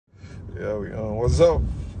Yeah, we on. What's up,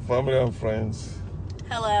 family and friends?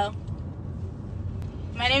 Hello.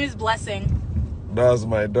 My name is Blessing. That's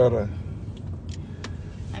my daughter.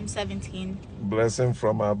 I'm 17. Blessing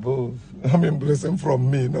from above. I mean, blessing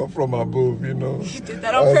from me, not from above, you know. You did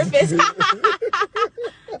that on purpose.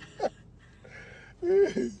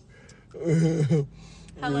 We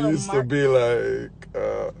Hello, used to Mark. be like,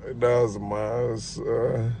 that was Mars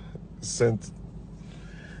sent.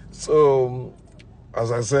 So,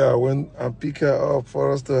 as I say, I went and pick her up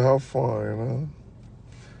for us to have fun, you know.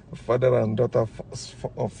 Father and daughter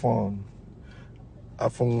fun.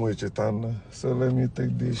 So let me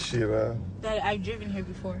take this shit out. That I've driven here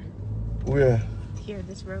before. Where? Here,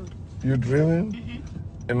 this road. You driven?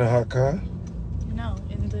 Mm-hmm. In her car? No,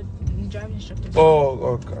 in the driving instructor's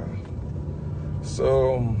Oh, okay.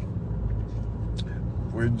 So,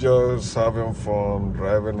 we're just having fun,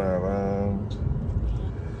 driving around.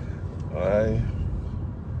 Right?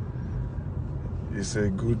 It's a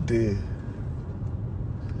good day.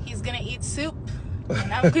 He's gonna eat soup,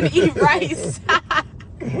 and I'm gonna eat rice.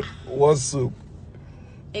 What soup?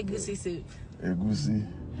 Egusi soup. Egusi.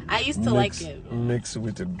 I used to like it. Mix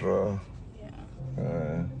with a draw.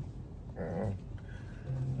 Yeah.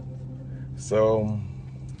 So,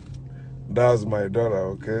 that's my daughter,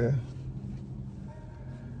 okay?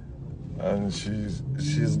 And she's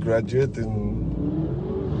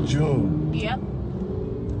graduating June. Yep.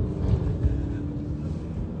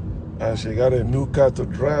 And she got a new car to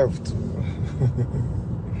drive to.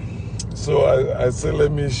 So I said,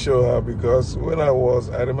 let me show her, because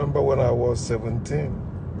I remember when I was 17,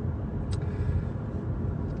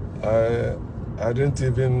 I didn't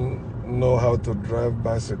even know how to drive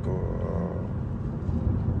bicycle.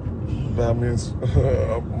 That means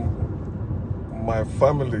my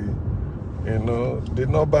family, you know, did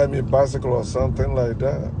not buy me a bicycle or something like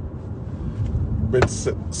that. But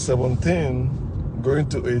 17, going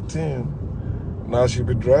to 18, now she'll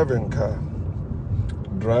be driving car.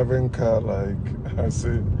 Driving car, like I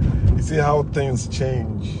said, you see how things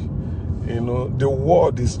change. You know, the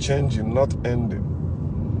world is changing, not ending.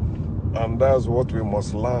 And that's what we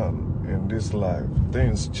must learn in this life.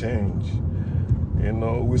 Things change. You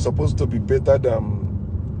know, we're supposed to be better than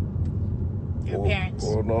Your parents.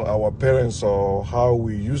 Or no, our parents, or how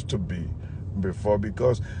we used to be before,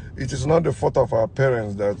 because it is not the fault of our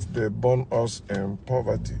parents that they born us in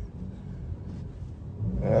poverty.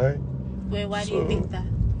 Right? Wait, why do you think that?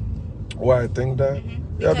 Why I think that?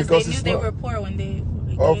 Mm-hmm. Yeah, because they knew they were poor when they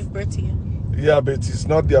gave birth to you. Yeah, but it's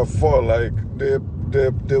not their fault. Like they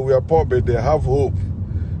were poor, but they have hope.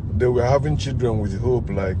 They were having children with hope.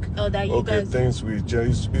 Like, things will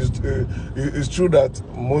change. It's true that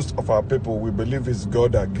most of our people, we believe it's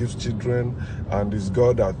God that gives children and it's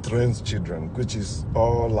God that trains children, which is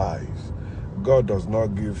all lies. God does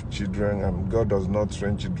not give children and God does not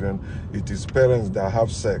train children. It is parents that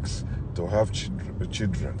have sex to have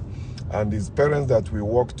children. And it's parents that we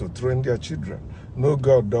work to train their children. No,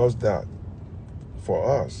 God does that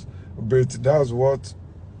for us. But that's what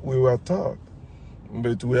we were taught.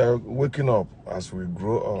 But we are waking up as we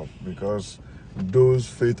grow up, because those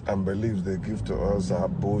faith and beliefs they give to us are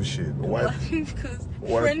bullshit. Why? Because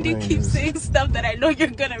Friendy keeps saying stuff that I know you're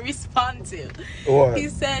going to respond to. What? He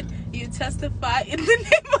said, you testify in the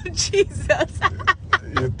name of Jesus.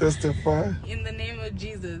 You testify? In the name of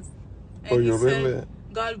Jesus. And oh, you really? Said,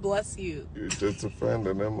 God bless you. You testify in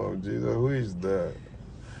the name of Jesus. Who is that?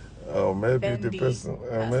 Oh, maybe Fendi, the person.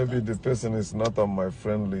 Maybe the person is not on my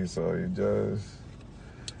friend list, so he just.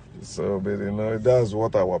 So, but you know, that's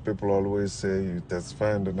what our people always say. You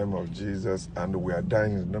testify in the name of Jesus, and we are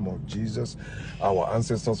dying in the name of Jesus. Our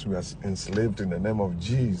ancestors were enslaved in the name of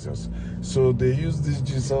Jesus. So they use this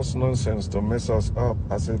Jesus nonsense to mess us up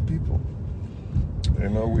as a people. You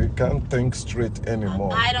know, we can't think straight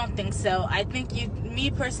anymore. I don't think so. I think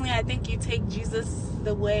me personally, I think you take Jesus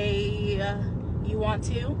the way you want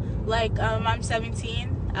to. Like, I'm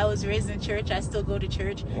 17. I was raised in church. I still go to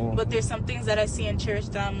church. But there's some things that I see in church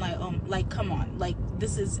that I'm like, come on. Like,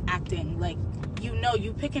 this is acting. Like,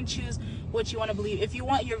 you pick and choose what you want to believe. If you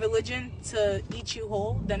want your religion to eat you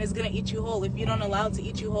whole, then it's going to eat you whole. If you don't allow it to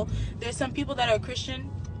eat you whole, there's some people that are Christian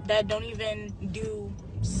that don't even do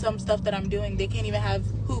some stuff that I'm doing. They can't even have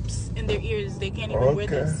hoops in their ears. They can't even wear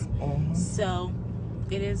this. So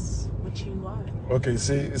it is what you are. Okay,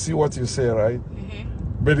 see what you say, right?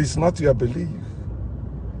 But it's not your belief.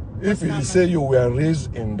 If you say you were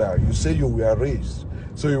raised in that, you say you were raised.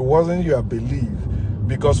 So it wasn't your belief.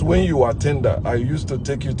 Because when you were tender, I used to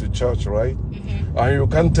take you to church, right? And you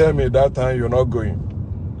can't tell me that time you're not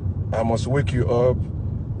going. I must wake you up,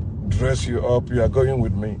 dress you up, you are going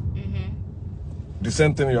with me. The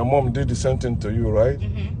same thing, your mom did the same thing to you, right?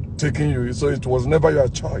 Taking you, so it was never your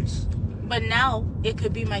choice. But now it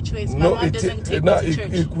could be my choice. My mom doesn't take me to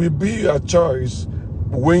church. It will be your choice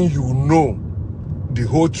when you know the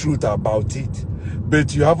whole truth about it.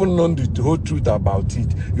 But you haven't known the whole truth about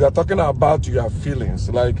it. You are talking about your feelings.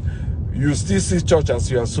 Like, you still see church as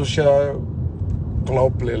your social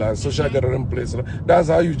club place, like social gathering place. That's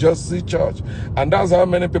how you just see church. And that's how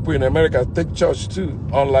many people in America take church too,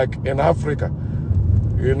 unlike in Africa.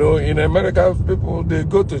 You know, in America, people, they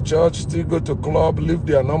go to church, still go to club, live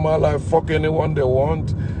their normal life, fuck anyone they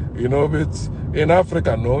want. You know, but in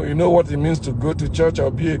Africa, no. You know what it means to go to church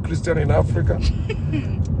or be a Christian in Africa?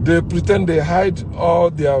 They pretend they hide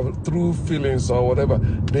all their true feelings or whatever.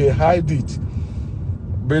 They hide it.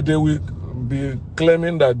 But they will be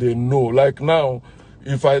claiming that they know. Like now,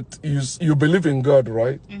 if you believe in God,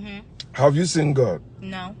 right? Have you seen God?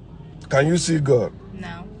 No. Can you see God?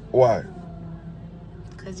 No. Why?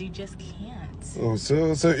 Because you just can't. Oh,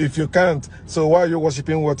 so if you can't, so why are you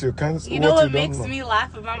worshiping what you can't? You know what makes me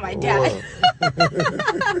laugh about my dad?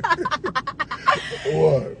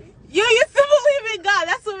 What? You used to believe in God.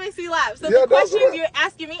 That's what makes me laugh. So the questions you're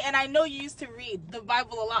asking me, and I know you used to read the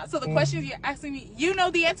Bible a lot. So the questions you're asking me, you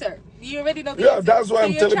know the answer. You already know the answer. Yeah, that's why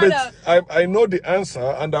I'm telling you. I know the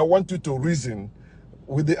answer, and I want you to reason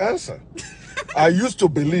with the answer. I used to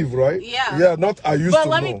believe, right? Yeah. Yeah, not I used to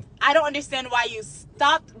know. I don't understand why you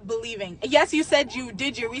stopped believing. Yes, you said you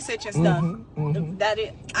did your research and stuff.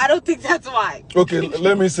 I don't think that's why. Okay,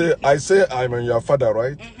 let me say, I'm your father,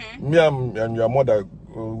 right? Me and your mother,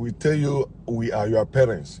 we tell you we are your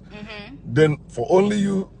parents. Then for only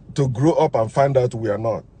you to grow up and find out we are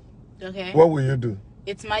not. Okay. What will you do?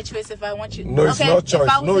 It's my choice if I want you. No, it's not choice.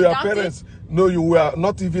 No, your parents. No, you were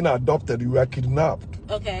not even adopted. You were kidnapped.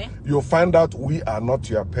 Okay. You'll find out we are not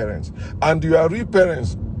your parents. And your real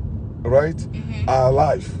parents, right, are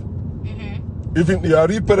alive. Even your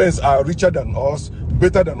real parents are richer than us,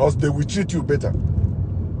 better than us, they will treat you better.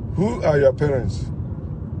 Who are your parents?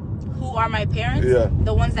 Who are my parents? Yeah.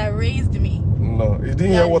 The ones that raised me. No, you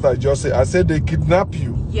didn't hear what I just said. I said they kidnap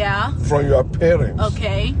you. Yeah. From your parents.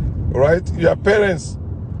 Okay. Right? Your parents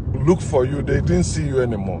look for you. They didn't see you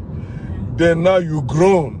anymore. Then now you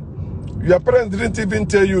grown. Your parents didn't even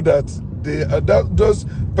tell you that those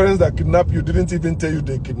parents that kidnap you didn't even tell you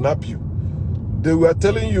they kidnap you. They were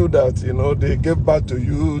telling you that, you know, they gave birth to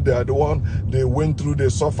you. They are the one they went through. They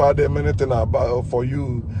suffered them, anything about for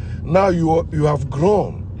you. Now you have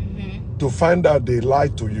grown to find out they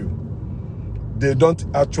lied to you. They don't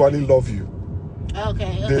actually love you.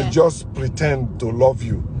 Okay. They just pretend to love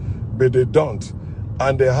you, but they don't.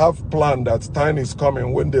 And they have planned that time is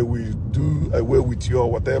coming when they will do away with you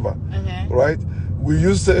or whatever. Okay. Right? Will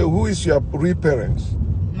you say, who is your real parents?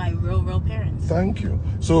 My real parents. Thank you.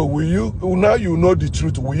 So will you, now you know the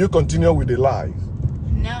truth, will you continue with the lies?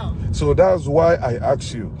 No. So that's why I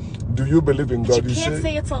ask you, do you believe in God? You can't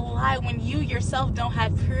say it's a lie when you yourself don't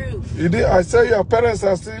have proof. I say your parents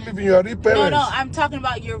are still living, your real parents. No, I'm talking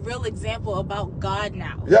about your real example about God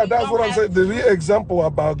now. Yeah, that's what I'm saying. The real example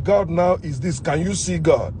about God now is this. Can you see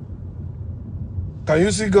God? Can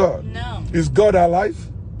you see God? No. Is God alive?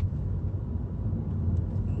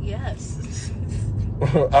 Yes.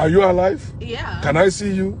 Are you alive? Yeah. Can I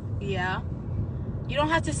see you? Yeah. You don't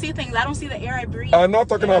have to see things. I don't see the air I breathe. I'm not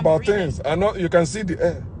talking about things. You can see the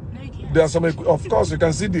air. There are some, of course, you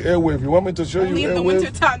can see the airwave. You want me to show you in the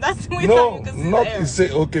winter time. That's the only time you can see the air. You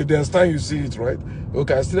say, okay, there's time you see it, right?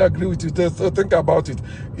 Okay, I still agree with you. So think about it.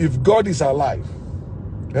 If God is alive,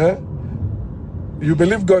 you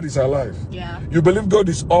believe God is alive. Yeah. You believe God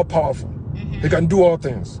is all-powerful. He can do all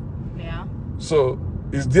things. Yeah. So,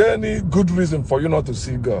 is there any good reason for you not to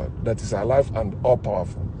see God that is alive and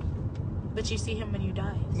all-powerful? But you see him when you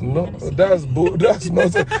die. So no, that's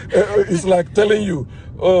not. It's like telling you,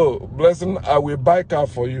 oh, blessing, I will buy car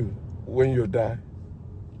for you when you die.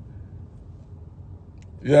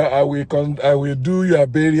 Yeah, I will do your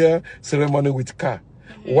burial ceremony with car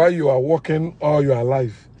while you are walking all your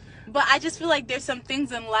life. But I just feel like there's some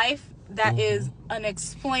things in life that is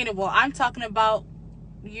unexplainable. I'm talking about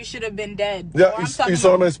you should have been dead. Yeah, it's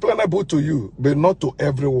unexplainable to you, but not to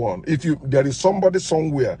everyone. There is somebody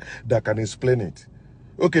somewhere that can explain it.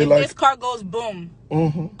 Okay, if this car goes boom,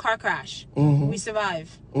 car crash, we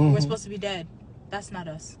survive. We're supposed to be dead. That's not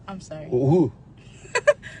us. I'm sorry. Who?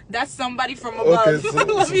 That's somebody from above. Okay,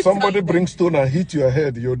 so somebody brings stone and hit your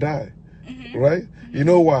head, you die. Right? You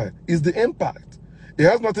know why? It's the impact. It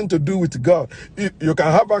has nothing to do with God. You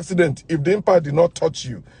can have accident. If the impact did not touch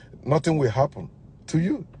you, nothing will happen to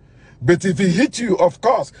you. But if he hit you, of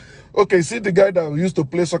course. Okay, see the guy that used to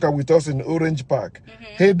play soccer with us in Orange Park.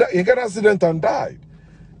 He got an accident and died.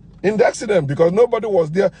 In the accident, because nobody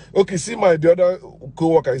was there. Okay, see the other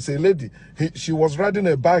co-worker, is a lady. She was riding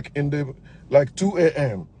a bike in the, like 2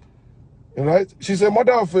 a.m. Right? She's a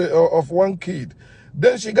mother of one kid.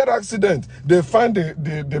 Then she got an accident. They find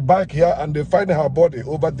the bike here and they find her body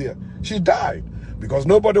over there. She died because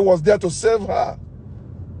nobody was there to save her.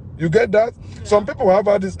 You get that? Yeah. Some people have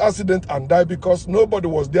had this accident and die because nobody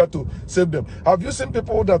was there to save them. Have you seen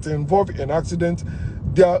people that are involved in accident?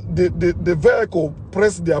 The vehicle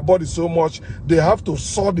pressed their body so much, they have to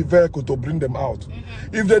saw the vehicle to bring them out.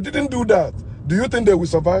 If they didn't do that, do you think they will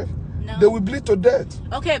survive? No. They will bleed to death.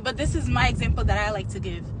 Okay, but this is my example that I like to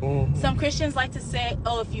give. Some Christians like to say,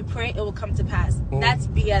 oh, if you pray, it will come to pass. That's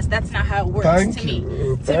BS. That's not how it works to me.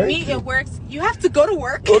 To me, it works. You have to go to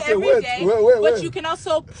work every day, but you can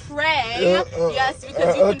also pray. Yes,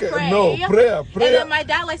 because you can pray. No, prayer. And then my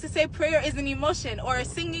dad likes to say prayer is an emotion, or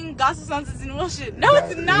singing gospel songs is an emotion. No,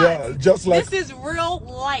 it's not. Yeah, just like this is real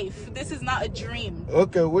life. This is not a dream.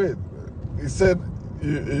 Okay, wait. He said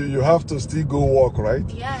you have to still go walk, right?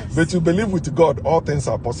 Yes. But you believe with God, all things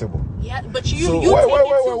are possible. Yeah, but you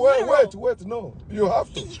wait. No, you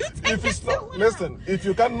have to. If it's not, listen, if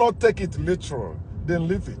you cannot take it literal, then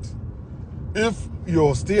leave it. If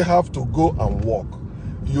you still have to go and walk,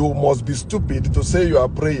 you must be stupid to say you are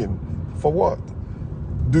praying. For what?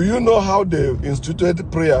 Do you know how they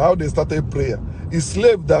instituted prayer, how they started prayer? It's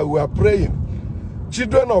slaves that were praying.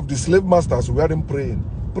 Children of the slave masters weren't praying.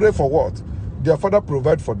 Pray for what? Their father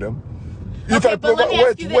provide for them. If I provide,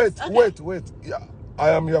 wait. Yeah, I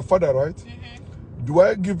am your father, right? Do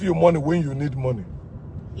I give you money when you need money?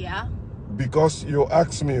 Yeah. Because you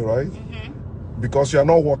ask me, right? Because you are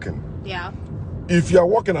not working. Yeah. If you are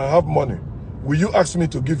working and have money, will you ask me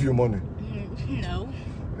to give you money? No.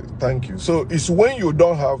 Thank you. So it's when you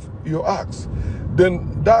don't have, you ask.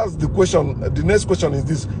 Then that's the question. The next question is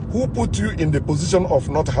this: who put you in the position of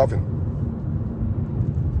not having?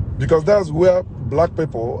 Because that's where black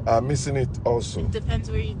people are missing it also. It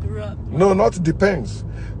depends where you grew up. No, not depends.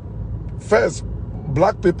 First,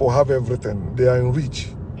 black people have everything. They are rich.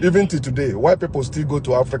 Even to today, white people still go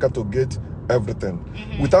to Africa to get everything.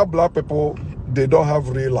 Without black people, they don't have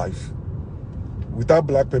real life. Without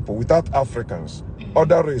black people, without Africans,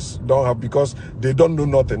 other race don't have, because they don't know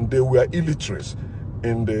nothing. They were illiterate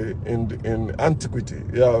in antiquity.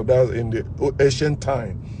 Yeah, that's in the ancient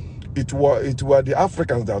time. It were the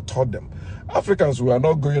Africans that taught them. Africans were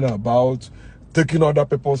not going about taking other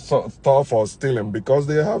people's stuff or stealing, because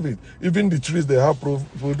they have it. Even the trees they have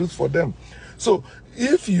produced for them. So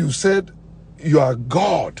if you said your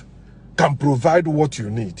God can provide what you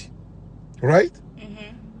need, right?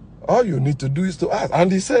 All you need to do is to ask. And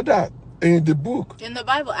he said that in the book. In the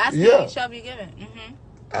Bible, ask and you shall be given.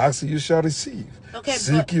 Ask, you shall receive. Okay,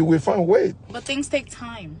 seek, you will find. Wait. But things take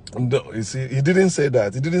time. No, you see, he didn't say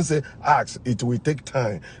that. He didn't say ask. It will take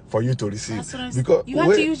time for you to receive. That's what because you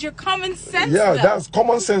have to use your common sense. Yeah, though. That's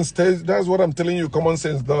common sense. That's what I'm telling you. Common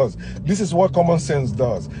sense does. This is what common sense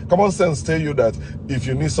does. Common sense tell you that if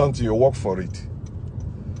you need something, you work for it.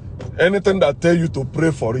 Anything that tell you to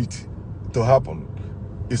pray for it to happen,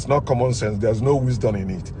 it's not common sense. There's no wisdom in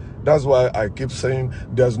it. That's why I keep saying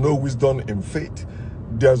there's no wisdom in faith.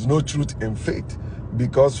 There's no truth in faith.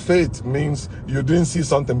 Because faith means you didn't see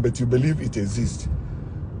something, but you believe it exists.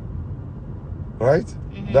 Right?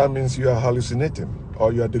 That means you are hallucinating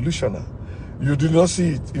or you are delusional. You do not see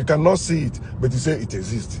it. You cannot see it, but you say it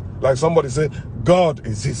exists. Like somebody said, God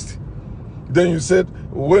exists. Then you said,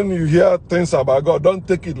 when you hear things about God, don't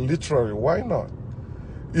take it literally. Why not?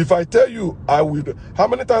 If I tell you, I will. How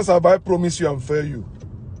many times have I promised you and failed you?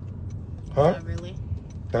 Huh? Not really.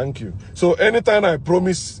 Thank you. So anytime I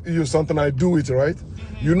promise you something, I do it, right?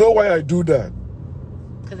 You know why I do that?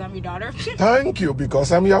 Because I'm your daughter. Thank you,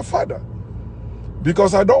 because I'm your father.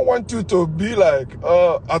 Because I don't want you to be like,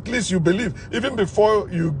 at least you believe. Even before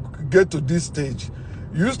you get to this stage,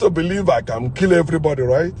 you used to believe I can kill everybody,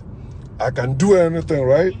 right? I can do anything,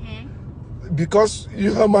 right? Because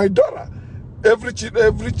you are my daughter. Every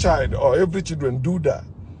child or every children do that.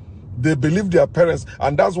 They believe their parents,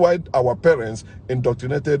 and that's why our parents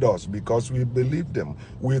indoctrinated us, because we believe them.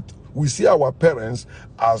 We see our parents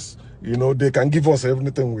as, you know, they can give us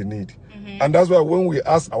everything we need. And that's why when we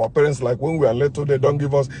ask our parents, like when we are little, they don't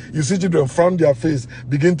give us, you see children frown their face,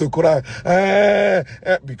 begin to cry,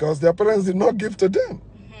 because their parents did not give to them.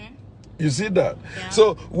 You see that? Yeah.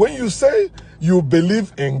 So when you say you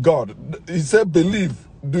believe in God, he said believe.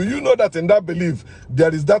 Do you know that in that belief,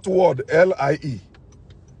 there is that word, L-I-E?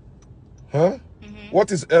 Huh?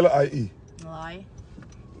 What is L-I-E? Lie.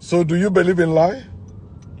 So do you believe in lie?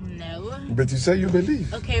 No. But you say you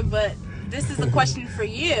believe. Okay, but this is a question for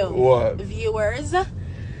you. What? Viewers.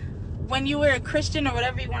 When you were a Christian or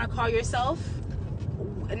whatever you want to call yourself,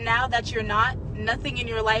 now that you're not, nothing in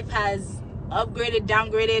your life has upgraded,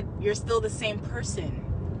 downgraded. You're still the same person.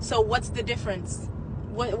 So what's the difference?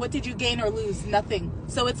 What did you gain or lose? Nothing.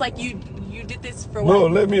 So it's like you did this for what? No,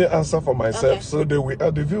 let me answer for myself. Okay. So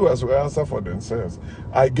the viewers will answer for themselves.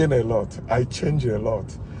 I gain a lot. I change a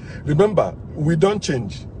lot. Remember, we don't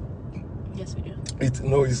change. Yes, we do.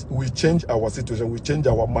 We change our situation, we change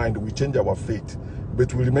our mind, we change our faith,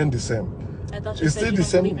 but we remain the same. I thought you said you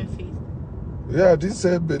don't believe in faith. Yeah, I didn't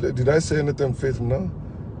say, did I say anything faith now?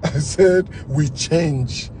 I said we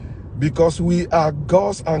change because we are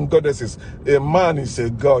gods and goddesses. A man is a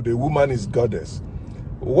god, a woman is goddess.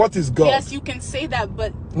 What is God? Yes, you can say that,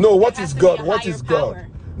 but no, what is God? What is power.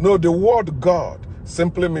 God? No, the word God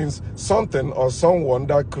simply means something or someone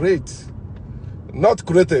that creates. Not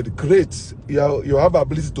created, creates. You have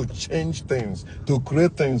ability to change things, to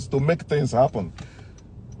create things, to make things happen.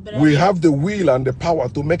 We have the will and the power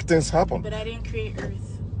to make things happen. But I didn't create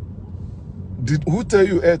Earth. Who tell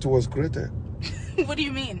you Earth was created? What do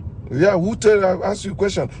you mean? Yeah, I asked you a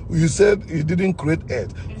question. You said you didn't create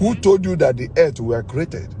Earth. Who told you that the Earth were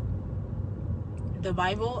created? The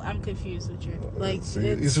Bible? I'm confused with you. Like,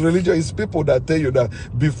 it's religion. It's people that tell you that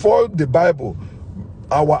before the Bible,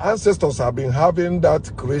 our ancestors have been having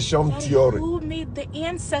that creation theory. Who made the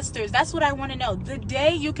ancestors? That's what I want to know. The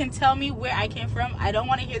day you can tell me where I came from, I don't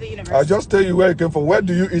want to hear the universe. I just tell you where you came from. Where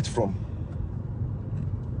do you eat from?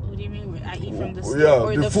 What do you mean? I eat from the store? Yeah,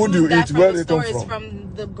 or the food you eat, where it comes from? from?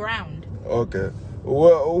 From the ground. Okay.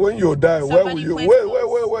 Well, when you die, where will you?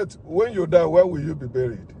 Wait. When you die, where will you be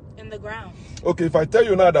buried? In the ground. Okay, if I tell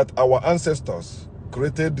you now that our ancestors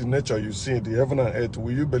created the nature you see in the heaven and earth,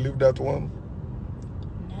 will you believe that one?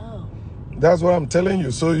 That's what I'm telling you.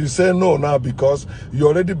 So you say no now because you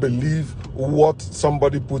already believe what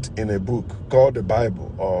somebody put in a book called the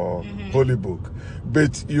Bible or Holy Book.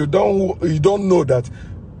 But you don't know that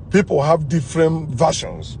people have different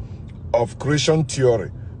versions of creation theory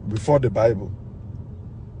before the Bible.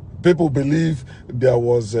 People believe there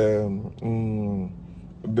was something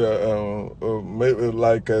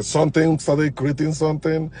started creating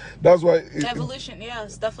something. That's why evolution, yeah,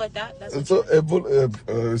 stuff like that. That's so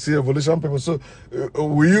see evolution people. So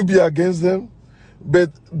will you be against them?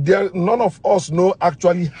 But none of us know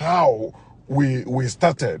actually how we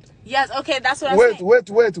started. Yes, okay, that's what I'm saying.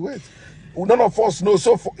 Wait. None of us know.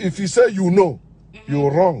 So if you say you know,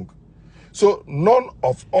 you're wrong. So none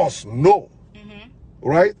of us know,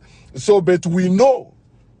 right? So but we know.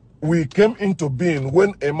 We came into being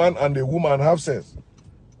when a man and a woman have sex,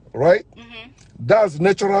 right? That's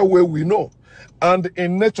natural way we know. And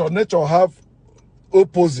in nature have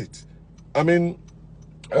opposite. I mean,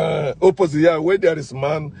 opposite, yeah, where there is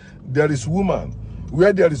man, there is woman.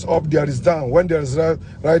 Where there is up, there is down. When there is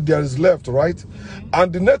right, there is left, right?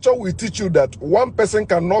 And the nature will teach you that one person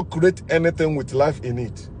cannot create anything with life in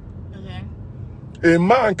it. A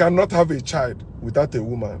man cannot have a child without a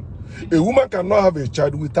woman. A woman cannot have a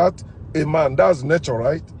child without a man. That's nature,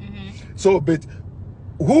 right? So, but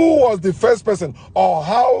who was the first person or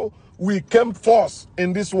how we came first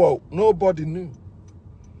in this world? Nobody knew.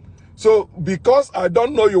 So, because I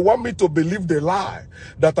don't know, you want me to believe the lie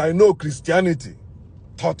that I know Christianity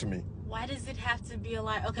taught me. Why does it have to be a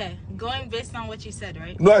lie? Okay, going based on what you said,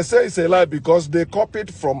 right? No, I say it's a lie because they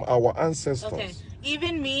copied from our ancestors. Okay,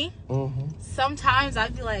 even me, sometimes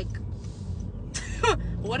I'd be like,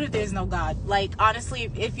 what if there's no God? Like, honestly,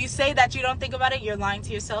 if you say that you don't think about it, you're lying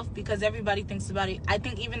to yourself because everybody thinks about it. I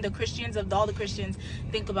think even the Christians, of all the Christians,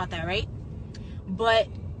 think about that, right? But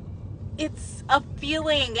it's a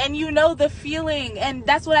feeling, and you know the feeling. And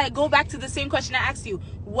that's what I go back to the same question I asked you.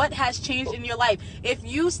 What has changed in your life? If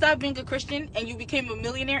you stopped being a Christian and you became a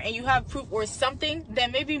millionaire and you have proof or something,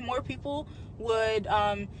 then maybe more people would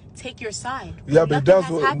take your side. Yeah, but that's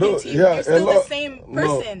what you're still the same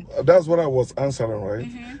person. No, that's what I was answering, right?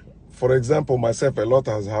 For example, myself, a lot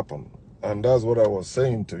has happened, and that's what I was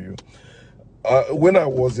saying to you. When I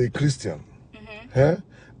was a Christian,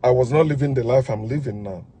 I was not living the life I'm living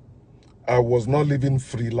now. I was not living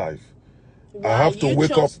free life. Why? I have to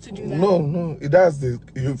wake up. To do that. No.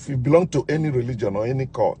 If you belong to any religion or any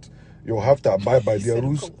cult, you have to abide by their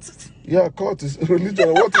rules. Yeah, cult is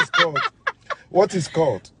religion. What is cult? What is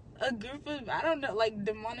cult? A group of, I don't know, like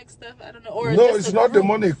demonic stuff. I don't know. Or no, it's not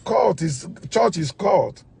demonic. Cult is church is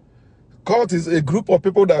cult. Cult is a group of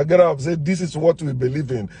people that get up and say, this is what we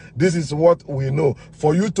believe in. This is what we know.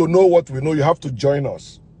 For you to know what we know, you have to join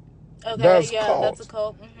us. Okay, that's yeah, cult. that's a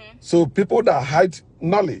cult. So people that hide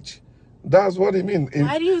knowledge, that's what it means.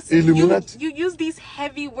 Why do you use these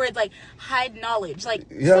heavy words like hide knowledge? Like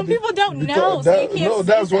some people don't know, so you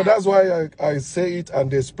can't say that's why I say it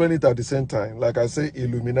and explain it at the same time. Like I say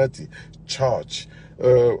Illuminati, church.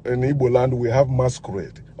 In Igbo land we have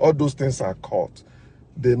masquerade. All those things are cult.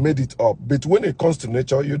 They made it up. But when it comes to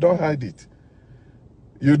nature, you don't hide it.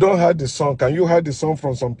 You don't hide the sun. Can you hide the sun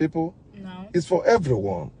from some people? No. It's for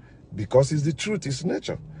everyone because it's the truth. It's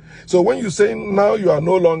nature. So when you say now you are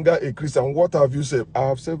no longer a Christian, what have you said? I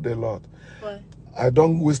have saved a lot. What? I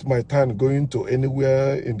don't waste my time going to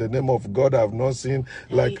anywhere in the name of God I've not seen.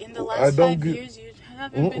 Hey, like in the last 5 years, you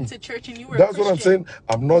haven't been to church and you were That's what I'm saying.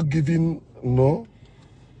 I'm not giving,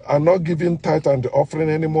 I'm not giving tithe and the offering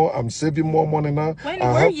anymore. I'm saving more money now. When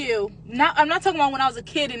were you? Now, I'm not talking about when I was a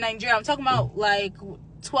kid in Nigeria. I'm talking about like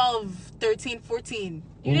 12, 13, 14.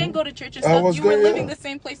 You didn't go to church and stuff. You were living the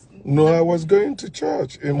same place. No, I was going to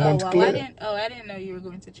church in Montclair. I didn't know you were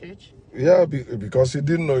going to church. Yeah, because he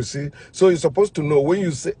didn't know, you see. So you're supposed to know when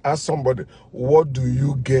you ask somebody, what do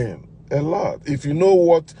you gain? A lot. If you know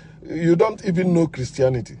what, you don't even know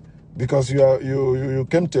Christianity because you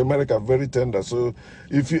came to America very tender. So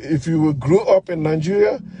if you grew up in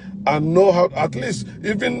Nigeria and know how, at least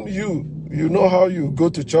even you know how you go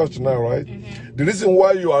to church now, right? The reason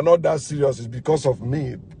why you are not that serious is because of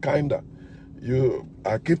me, kinda.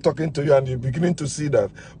 I keep talking to you and you're beginning to see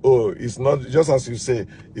that, oh, it's not just as you say,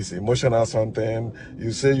 it's emotional something.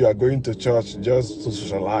 You say you are going to church just to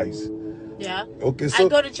socialize. Yeah. Okay, so I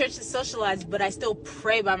go to church to socialize, but I still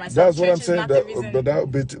pray by myself. That's what I'm saying.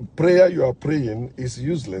 But prayer you are praying is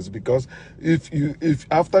useless because if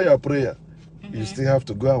after your prayer, you still have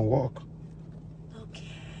to go and walk.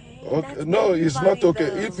 Okay, no, it's not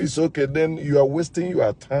okay. Though. If it's okay, then you are wasting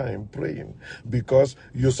your time praying because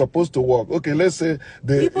you're supposed to work. Okay, let's say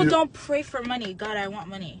people don't pray for money. God, I want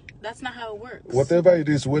money. That's not how it works. Whatever it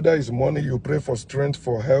is, whether it's money, you pray for strength,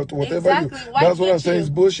 for health, whatever. Exactly. That's what I'm saying. It's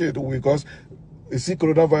bullshit because you see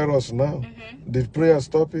coronavirus now. Did prayer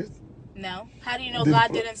stop it? No. How do you know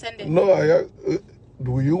God didn't send it? No,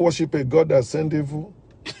 do you worship a God that sent evil?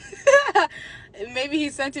 Maybe he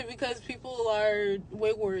sent it because people are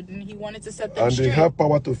wayward and he wanted to set them straight. And they have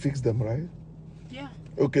power to fix them, right? Yeah.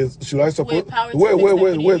 Okay, should I suppose?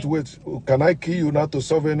 Wait. Can I kill you now to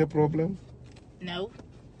solve any problem? No.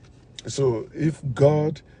 So if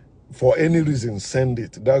God, for any reason, send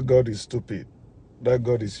it, that God is stupid. That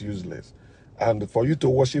God is useless. And for you to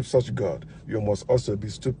worship such God, you must also be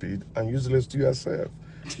stupid and useless to yourself.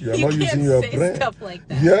 You are not using your brain. Stuff like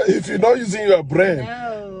that. Yeah, if you're not using your brain.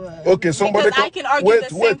 No. Okay, somebody I can argue the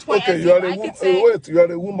same point okay, you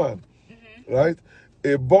are a woman, right?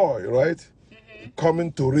 A boy, right?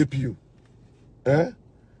 Coming to rape you.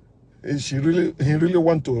 He really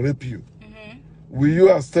want to rape you. Will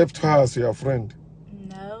you accept her as your friend?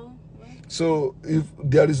 No. So if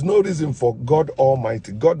there is no reason for God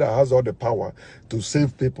Almighty, God that has all the power to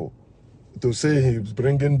save people, to say he's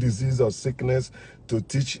bringing disease or sickness, to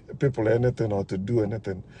teach people anything or to do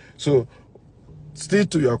anything. So still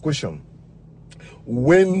to your question,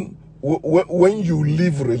 when you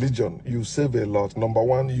leave religion, you save a lot. Number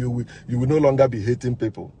one, you will no longer be hating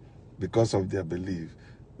people because of their belief.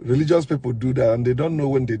 Religious people do that and they don't know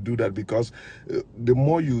when they do that because the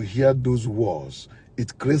more you hear those words,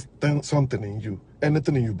 it creates something in you.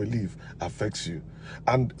 Anything you believe affects you.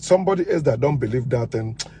 And somebody else that don't believe that,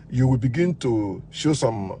 and you will begin to show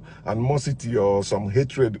some animosity or some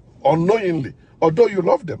hatred unknowingly, although you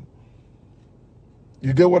love them.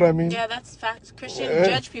 You get what I mean? Yeah, that's fact. Christians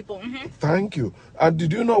judge people. Thank you. And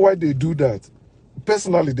did you know why they do that?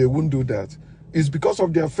 Personally, they wouldn't do that. It's because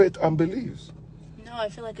of their faith and beliefs. No, I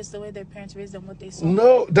feel like it's the way their parents raised them, what they saw.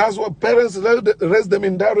 No, that's what parents raised them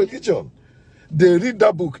in their religion. They read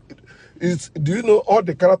that book. Do you know all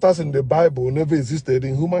the characters in the Bible never existed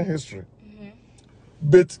in human history?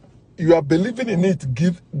 But you are believing in it,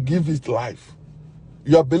 give it life.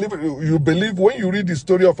 You believe when you read the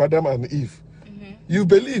story of Adam and Eve. You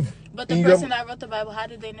believe. But the person that wrote the Bible, how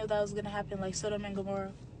did they know that was going to happen, like Sodom and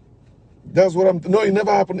Gomorrah? That's what no, it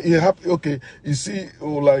never happened. It happened. Okay, you see,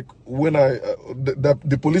 like when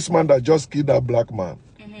the policeman that just killed that black man,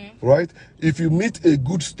 right? If you meet a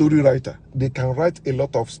good story writer, they can write a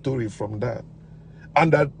lot of story from that,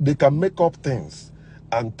 and that they can make up things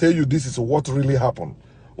and tell you this is what really happened,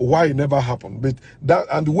 why it never happened. But that,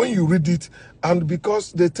 and when you read it, and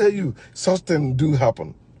because they tell you such things do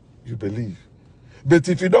happen, you believe. But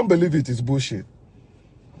if you don't believe it, it's bullshit.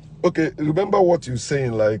 Okay, remember what you're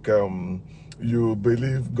saying, like you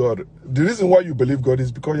believe God. The reason why you believe God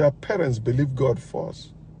is because your parents believe God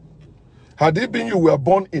first. Had it been you were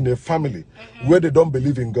born in a family where they don't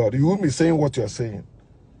believe in God, you wouldn't be saying what you are saying.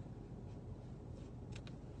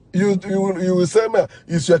 You will say, man,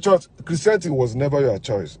 it's your choice. Christianity was never your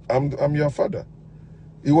choice. I'm your father.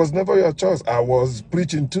 It was never your choice. I was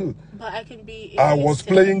preaching too. But I can be. I was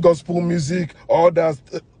playing gospel music, all that.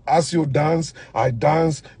 As you dance, I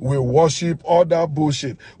dance. We worship, all that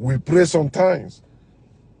bullshit. We pray sometimes.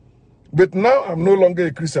 But now I'm no longer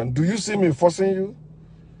a Christian. Do you see me forcing you?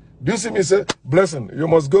 Do you see me say, Blessing, you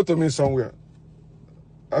must go to me somewhere?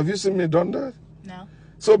 Have you seen me done that? No.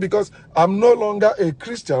 So because I'm no longer a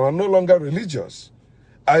Christian, I'm no longer religious,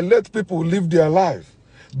 I let people live their life.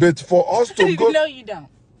 But for us to go... No, you don't.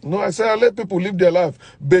 No, I say I let people live their life.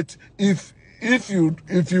 But if you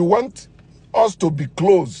want us to be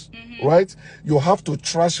close, right, you have to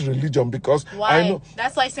trash religion, because why? I know...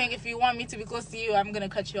 That's like saying if you want me to be close to you, I'm going to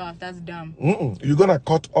cut you off. That's dumb. You're going to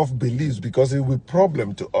cut off beliefs because it will be a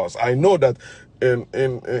problem to us. I know that in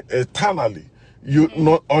eternally,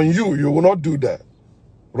 not on you will not do that.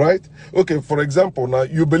 Right? Okay, for example, now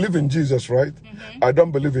you believe in Jesus, right? I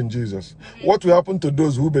don't believe in Jesus. What will happen to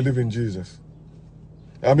those who believe in Jesus?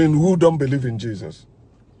 I mean, who don't believe in Jesus?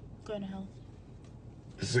 Going to hell.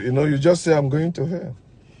 So, you just say, I'm going to hell.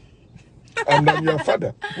 And I'm your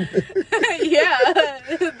father. Yeah.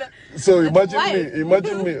 So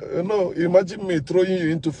imagine me throwing you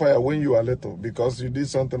into fire when you are little because you did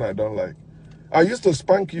something I don't like. I used to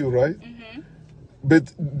spank you, right?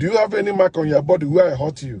 But do you have any mark on your body where I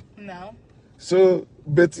hurt you? No. So,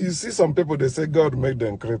 but you see some people, they say God made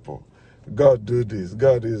them cripple. God do this.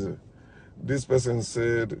 God is... This person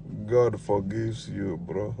said, God forgives you,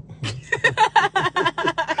 bro.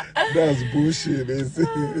 That's bullshit.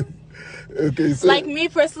 Okay, so... Like me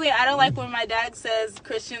personally, I don't like when my dad says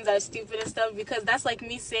Christians are stupid and stuff, because that's like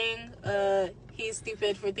me saying he's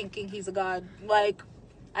stupid for thinking he's a God. Like...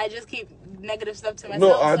 I just keep negative stuff to myself.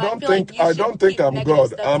 No, I don't think I'm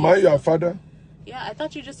God. Am I your father? Yeah, I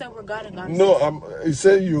thought you just said we're God and God. No, he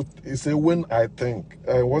say when I think.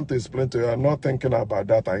 I want to explain to you. I'm not thinking about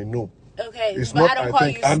that. I know. Okay, it's but not I don't I call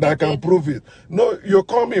think, you and stupid. I can prove it. No, you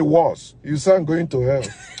call me worse. You say I'm going to hell.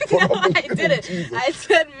 No, I didn't. I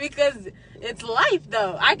said because it's life,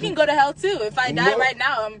 though. I can go to hell too. If I die right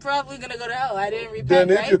now, I'm probably gonna go to hell. I didn't repent. Then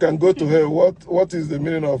if you can go to hell, what is the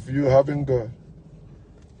meaning of you having God?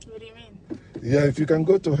 Yeah, if you can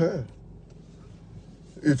go to hell.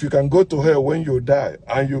 If you can go to hell when you die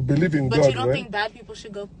and you believe in God, but you don't think bad people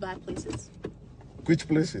should go bad places? Which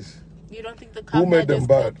places? You don't think the cop that just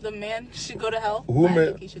killed the man should go to hell? I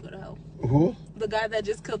think he should go to hell. Who? The guy that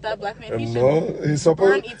just killed that black man. He's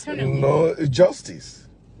supposed burn eternally. No, justice.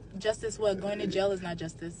 Justice what? Going to jail is not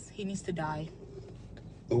justice. He needs to die.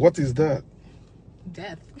 What is that?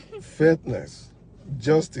 Death. Fairness.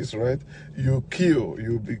 Justice, right? You kill,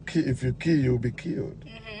 if you kill, you'll be killed.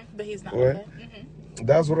 But he's not. Right?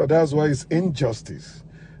 That's why it's injustice.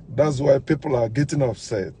 That's why people are getting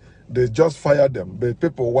upset. They just fire them, but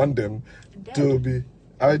people want them to be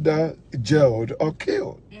either jailed or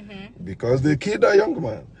killed because they killed a young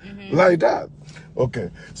man like that.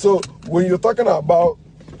 Okay, so when you're talking about,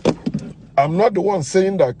 I'm not the one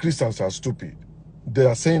saying that Christians are stupid. They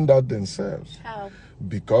are saying that themselves. How?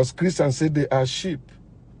 Because Christians say they are sheep.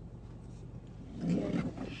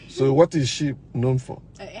 So what is sheep known for?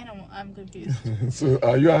 An animal. I'm confused. So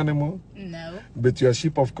are you an animal? No. But you're a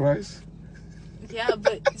sheep of Christ? Yeah,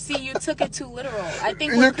 but see, you took it too literal. I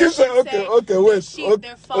think you can say, wait. Sheep,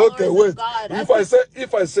 wait. God.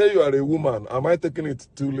 If I say you are a woman, am I taking it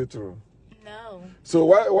too literal? No. So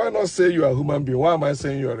why not say you are a human being? Why am I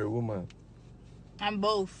saying you are a woman? I'm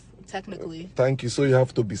both, technically. Thank you. So you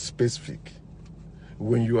have to be specific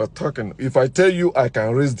when you are talking. If I tell you I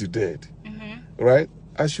can raise the dead, right?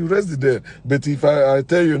 I should raise the dead. But if I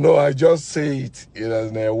tell you, no, I just say it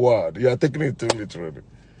in a word, you are taking it too literally.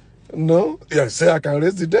 No, yeah, say I can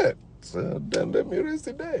raise the dead. So then let me raise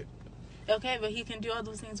the dead. Okay, but he can do all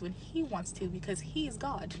those things when he wants to because he's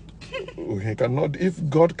God. He cannot. If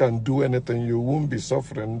God can do anything, you won't be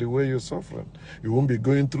suffering the way you're suffering. You won't be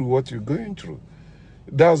going through what you're going through.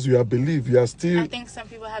 That's your belief. You are still... I think some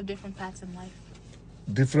people have different paths in life.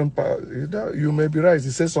 Different paths. You may be right.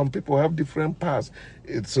 He says some people have different paths.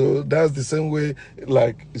 So that's the same way,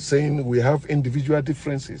 like saying we have individual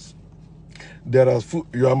differences. There are food.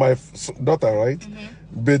 You are my daughter, right?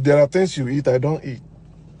 But there are things you eat I don't eat.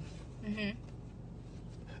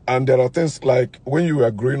 And there are things like when you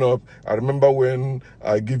were growing up, I remember when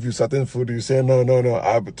I give you certain food, you say, no,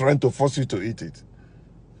 I'm trying to force you to eat it.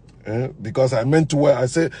 Because I meant to, I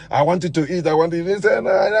say, I want you to eat, I want you to eat. You say,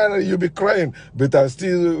 no, you'll be crying. But I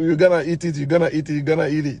still, you're going to eat it, you're going to eat it, you're going to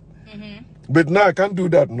eat it. But now I can't do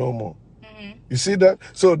that no more. You see that?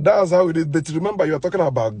 So that's how it is. But remember, you're talking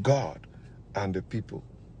about God and the people.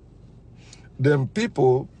 Then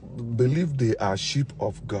people believe they are sheep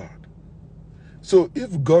of God. So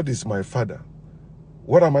if God is my father,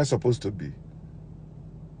 what am I supposed to be?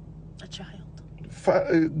 A child.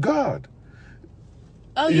 God.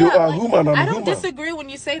 Oh, you yeah, are human. I don't disagree when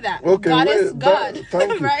you say that. Okay, God is God.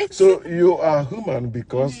 Thank you. Right? So you are human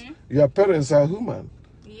because your parents are human.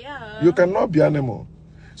 Yeah. You cannot be animal.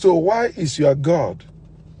 So why is your God,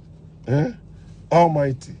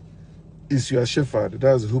 Almighty, is your shepherd?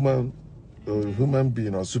 That's human, human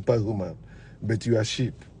being or superhuman, but you are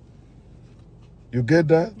sheep. You get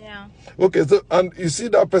that? Yeah. Okay, so and you see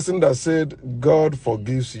that person that said God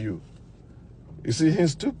forgives you. You see,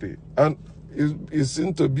 he's stupid. And he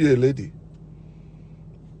seems to be a lady.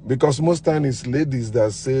 Because most times it's ladies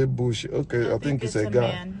that say bullshit. Okay, I think it's a guy.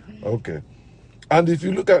 Man. Okay. And if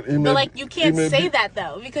you look at him, but like you can't say that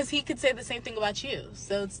though, because he could say the same thing about you.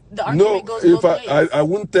 So it's, the argument goes both ways. I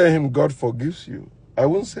wouldn't tell him God forgives you. I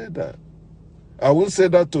wouldn't say that. I wouldn't say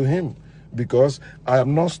that to him because I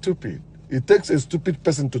am not stupid. It takes a stupid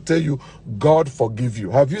person to tell you God forgive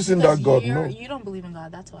you. Have you seen that God? No. You don't believe in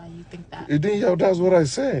God. That's why you think that. You didn't hear? That's what I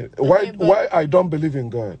said. Okay, why I don't believe in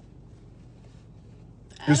God?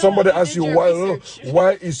 If somebody asks you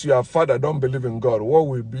why is your father don't believe in God, what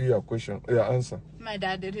will be your question? Your answer? My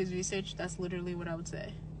dad did his research. That's literally what I would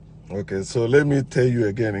say. Okay, so let me tell you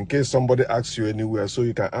again, in case somebody asks you anywhere, so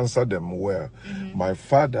you can answer them well. My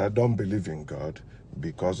father don't believe in God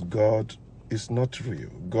because God is not real.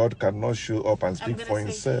 God cannot show up and speak for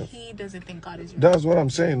himself. He doesn't think God is real. That's what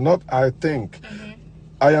I'm saying. Not I think.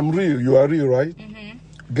 I am real. You are real, right?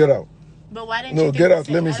 Get out. But why didn't you get out.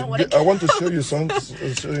 Let me see. I want to show you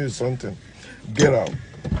something. Show you something. Get out.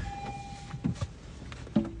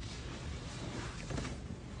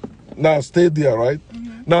 Now stay there, right?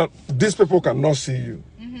 Now these people cannot see you.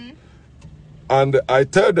 And I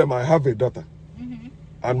tell them I have a daughter.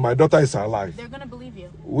 And my daughter is alive. They're gonna believe you.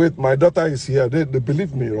 Wait, my daughter is here. They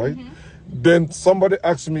believe me, right? Then somebody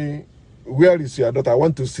asks me, where is your daughter? I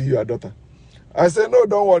want to see your daughter. I say, no,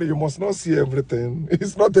 don't worry. You must not see everything.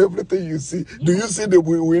 It's not everything you see. Do you see the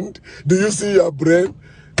wind? Do you see your brain?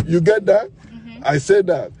 You get that? I say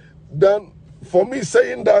that. Then for me,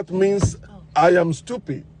 saying that means I am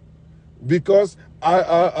stupid. Because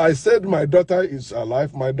I said my daughter is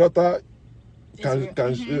alive. My daughter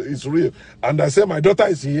is real. And I say my daughter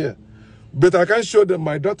is here. But I can't show them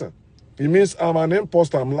my daughter. It means I'm an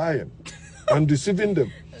imposter. I'm lying. I'm deceiving them.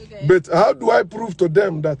 Okay. But how do I prove to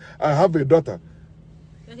them that I have a daughter?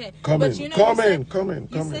 Okay. Come in.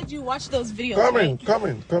 You said you watched those videos.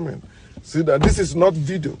 Come in. See that this is not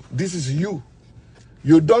video. This is you.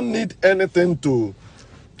 You don't need anything to,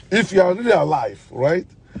 if you are really alive, right?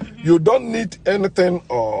 You don't need anything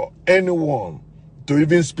or anyone to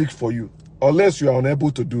even speak for you. Unless you are unable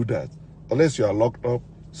to do that. Unless you are locked up,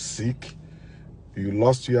 sick, you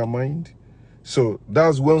lost your mind. So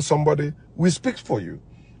that's when somebody will speak for you.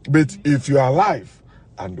 But if you are alive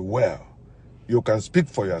and well, you can speak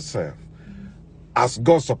for yourself. As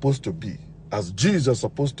God's supposed to be, as Jesus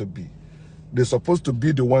supposed to be. They're supposed to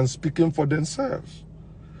be the ones speaking for themselves.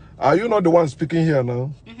 Are you not the one speaking here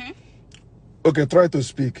now? Okay, try to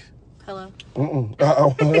speak. Hello.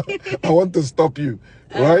 I want to stop you,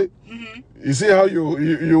 right? You see how you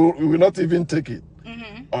will not even take it.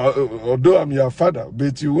 Although I'm your father,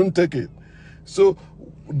 but you won't take it. So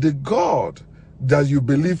the God that you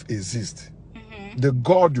believe exists, the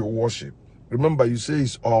God you worship, remember you say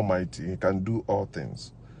he's almighty, he can do all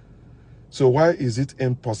things. So why is it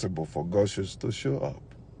impossible for God to show up?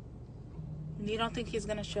 You don't think he's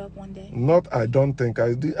going to show up one day? Not I don't think.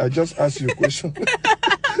 I just asked you a question.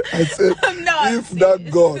 I said, if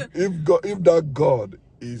that God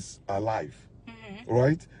is alive,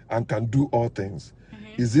 right, and can do all things,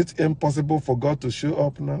 is it impossible for God to show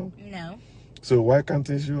up now? No. So why can't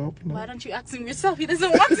he show up now? Why don't you ask him yourself? He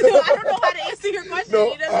doesn't want to. I don't know how to answer your question.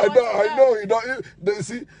 No, I know. He don't.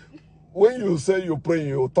 See, when you say you're praying,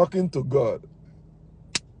 you're talking to God.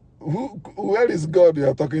 Where is God you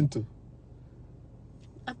are talking to?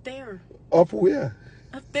 Up there. Up where?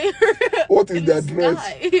 Up there. What is the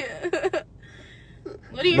address?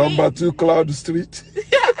 What do you Number mean? 2 Cloud Street.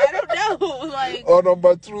 I don't know. Like, or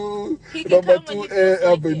number 2 Air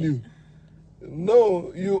Avenue.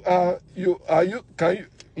 No, can you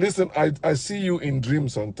listen? I see you in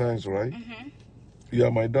dreams sometimes, right? You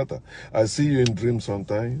are my daughter. I see you in dreams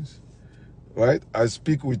sometimes, right? I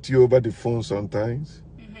speak with you over the phone sometimes,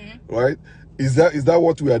 right? Is that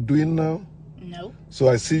what we are doing now? No. So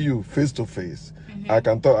I see you face to face. I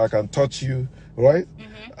can touch you. right?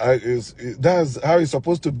 That's how it's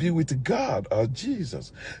supposed to be with God or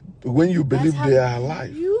Jesus. When you believe they are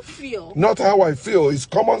alive. You feel. Not how I feel. It's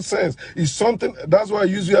common sense. It's something. That's why I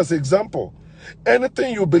use you as an example.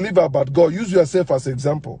 Anything you believe about God, use yourself as an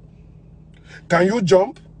example. Can you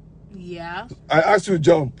jump? Yeah. I asked you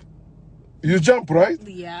jump. You jump, right?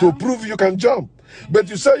 Yeah. To prove you can jump. But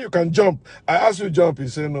you say you can jump. I asked you jump. You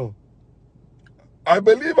say no. I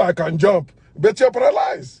believe I can jump, but you're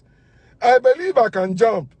paralyzed. I believe I can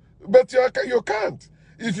jump, but you can't.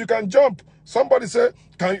 If you can jump, somebody say,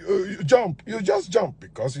 can you jump? You just jump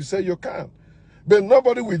because you say you can. But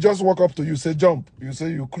nobody will just walk up to you, say jump. You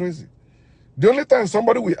say you're crazy. The only time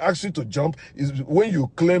somebody will ask you to jump is when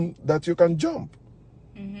you claim that you can jump.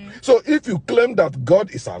 So if you claim that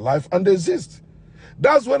God is alive and exists,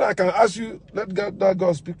 that's when I can ask you, let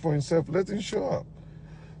God speak for himself. Let him show up.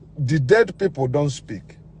 The dead people don't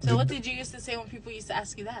speak. So what did you used to say when people used to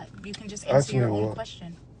ask you that? You can just answer your own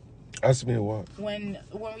question. Ask me what? When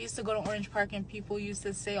we used to go to Orange Park and people used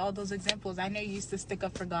to say all those examples, I know you used to stick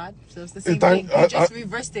up for God. So it's the same thing. You just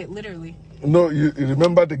reversed it, literally. No, you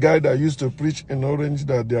remember the guy that used to preach in Orange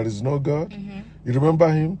that there is no God? You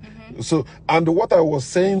remember him? So, and what I was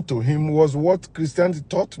saying to him was what Christianity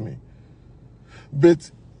taught me. But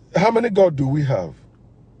how many God do we have?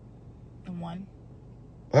 One.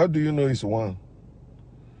 How do you know it's one?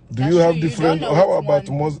 Do you have different? How about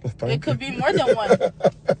more? It could be more than one.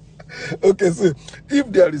 Okay, so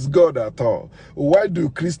if there is God at all, why do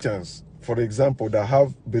Christians, for example,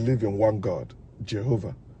 that believe in one God,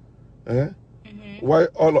 Jehovah, why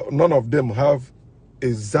none of them have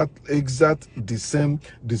exact the same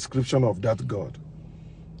description of that God?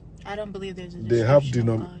 I don't believe there's a description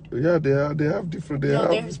of God. Yeah, they have different.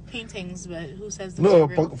 There's paintings, but who says those no? are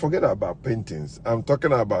real? Forget about paintings. I'm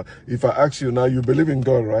talking about if I ask you now, you believe in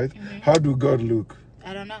God, right? How do God look?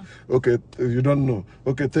 I don't know. Okay, you don't know.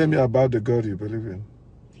 Okay, tell me about the God you believe in.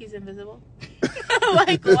 He's invisible.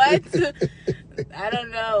 Like what? I don't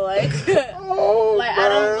know. Like, I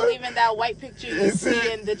don't believe in that white picture you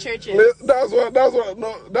see in the churches.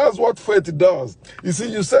 That's what faith does. You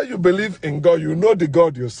see, you say you believe in God, you know the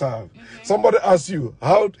God you serve. Somebody asks you,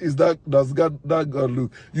 how does that God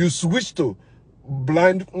look? You switch to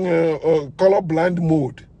color blind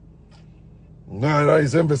mode. No,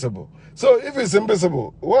 he's invisible. So if he's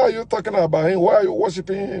invisible, why are you talking about him? Why are you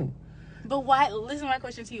worshiping him? But why? Listen to my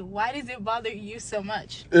question to you. Why does it bother you so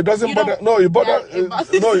much? It doesn't bother. No, it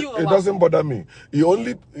doesn't bother me. I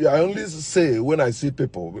only say when I see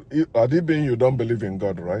people, being you don't believe in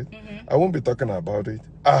God, right? I won't be talking about it.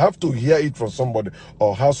 I have to hear it from somebody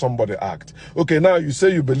or how somebody act. Okay, now you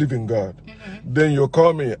say you believe in God. Then you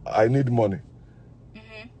call me, I need money.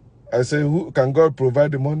 I say, who can God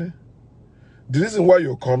provide the money? The reason why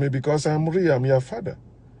you call me because I'm real, I'm your father.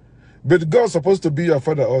 But God's supposed to be your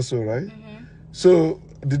father also, right? So,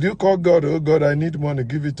 did you call God, oh God, I need money,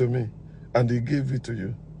 give it to me. And he gave it to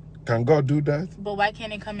you. Can God do that? But why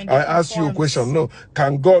can't it come in different I asked you a question. No.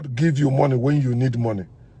 Can God give you money when you need money?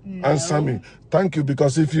 No. Answer me. Thank you,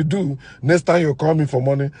 because if you do, next time you call me for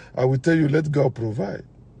money, I will tell you, let God provide.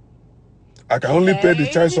 I can only pay the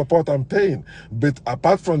child support I'm paying. But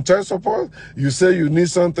apart from child support, you say you need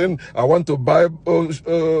something, I want to buy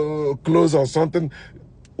clothes or something.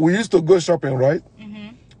 We used to go shopping, right?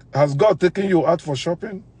 Has God taken you out for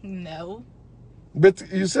shopping? No. But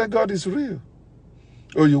you say God is real.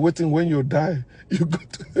 Oh, you're waiting when you die. You go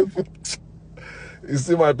to heaven. You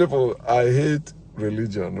see, my people, I hate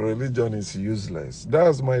religion. Religion is useless.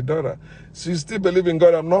 That's my daughter. She still believes in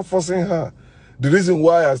God. I'm not forcing her. The reason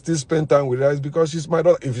why I still spend time with her is because she's my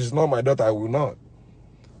daughter. If she's not my daughter, I will not.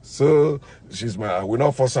 So I will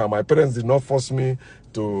not force her. My parents did not force me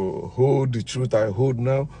to hold the truth I hold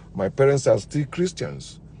now. My parents are still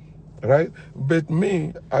Christians, right? But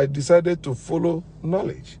me, I decided to follow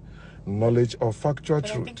knowledge of factual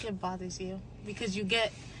truth. I think it bothers you because you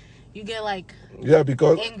get like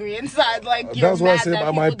because angry inside, like you're that's why I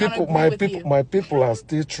say my people are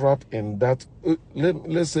still trapped in that.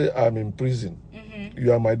 Let's say I'm in prison.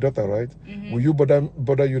 You are my daughter, right? Will you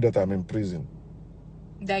bother you that I'm in prison?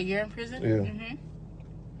 That you're in prison? Yeah.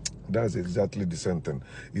 That's exactly the same thing.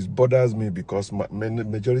 It bothers me because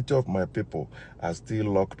majority of my people are still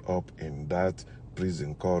locked up in that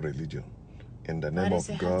prison called religion. In the name of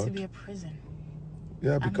God. Why does it have to be a prison?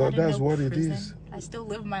 Yeah, because that's what it is. I still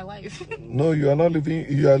live my life. No, you are not living.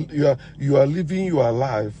 You are living your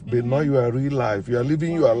life, but not your real life. You are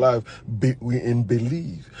living your life in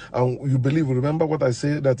belief, and you believe. Remember what I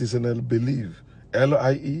said? That is in belief,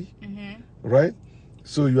 L-I-E, right?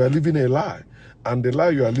 So you are living a lie, and the lie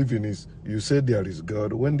you are living is you say there is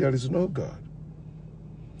God when there is no God.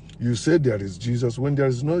 You say there is Jesus when there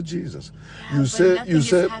is no Jesus. Yeah, you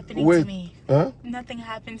said, wait, to me. Huh? Nothing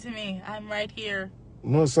happened to me. I'm right here.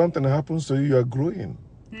 No, something happens to you. You are growing.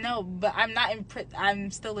 No, but I'm not in.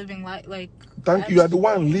 I'm still living like. Thank you. You are the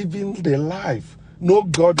one living the life. No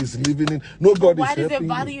God is living in. No God is helping you. Why does it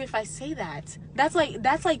bother you if I say that? That's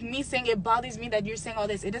like me saying it bothers me that you're saying all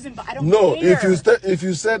this. It doesn't. I don't. No, care. if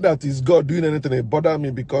you said that it's God doing anything, it bothers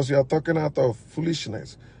me because you are talking out of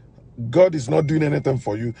foolishness. God is not doing anything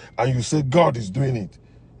for you, and you say God is doing it.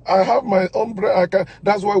 I have my own brain.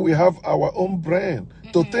 That's why we have our own brain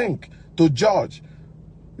to think, to judge.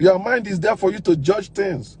 Your mind is there for you to judge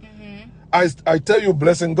things. I tell you,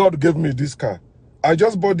 blessing, God gave me this car. I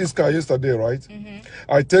just bought this car yesterday, right?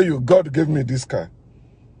 I tell you, God gave me this car.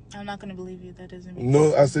 I'm not going to believe you. That doesn't make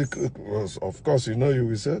sense. I say, well, of course, you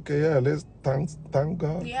will say, okay, yeah, let's thank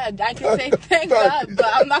God. Yeah, I can say thank God, but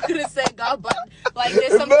I'm not going to say God, but like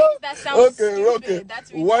there's some things that sound stupid. Okay.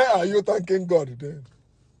 That's why are you thanking God then?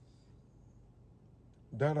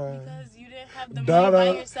 Because you didn't have the money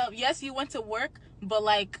by yourself. Yes, you went to work, but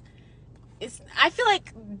like, I feel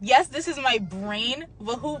like, yes, this is my brain,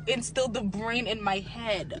 but who instilled the brain in my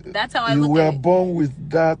head? That's how I look at it. You were born with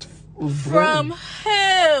that from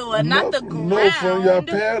who? Not the ground. No, from your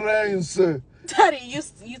parents. Daddy,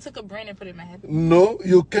 you took a brain and put it in my head. No,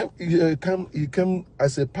 you came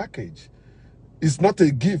as a package. It's not a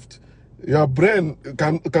gift. Your brain,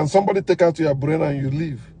 can somebody take out your brain and you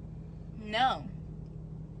leave? No.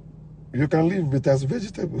 You can leave with as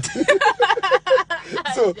vegetable.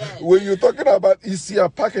 So when you're talking about is your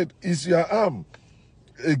packet, is your arm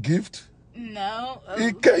a gift? No.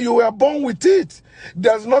 You were born with it.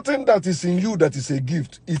 There's nothing that is in you that is a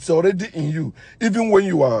gift. It's already in you. Even when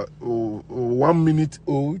you are 1 minute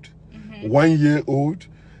old, 1 year old,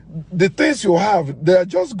 the things you have, they are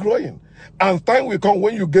just growing. And time will come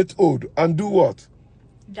when you get old and do what?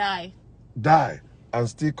 Die. And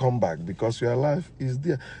still come back because your life is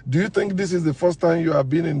there. Do you think this is the first time you have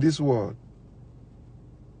been in this world?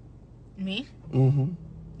 Me?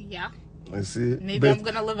 Yeah. I see. Maybe I'm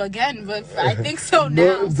going to live again, but I think so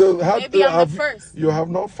now. Maybe I'm the first. You have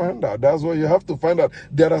not found out. That's what you have to find out.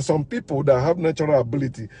 There are some people that have natural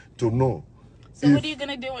ability to know. So what are you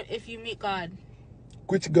going to do if you meet God?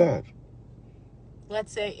 Which God?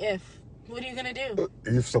 Let's say if. What are you going to do?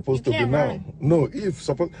 If supposed to be now. No, if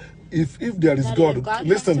there is God.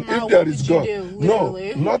 Listen, if there is God. No,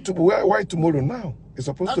 not why tomorrow now? It's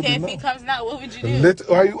supposed to be now. Okay, if he comes now, what would you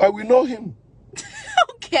do? I will know him.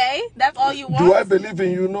 Okay, that's all you want? Do I believe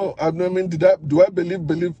in you? No. I mean, do I believe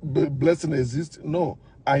blessing exists? No,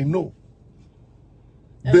 I know.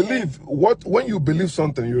 Okay. When you believe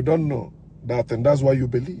something, you don't know that, and that's why you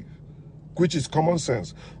believe, which is common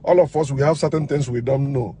sense. All of us, we have certain things we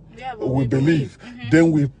don't know. Yeah, but we believe.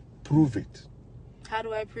 Then we prove it. How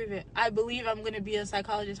do I prove it? I believe I'm going to be a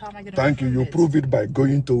psychologist. How am I going to Thank you. You prove it by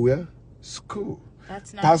going to where? School.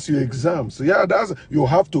 That's not Pass your exams. Yeah, you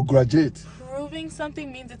have to graduate. Proving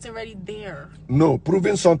something means it's already there. No,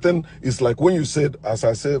 proving something is like when you said, as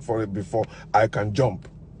I said before, I can jump.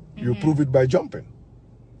 You prove it by jumping.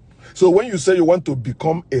 So when you say you want to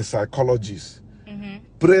become a psychologist,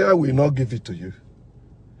 prayer will not give it to you.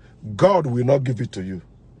 God will not give it to you.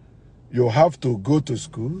 You have to go to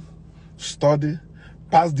school, study,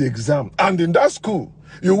 pass the exam. And in that school,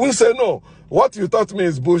 you will say, no, what you taught me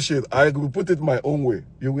is bullshit. I will put it my own way.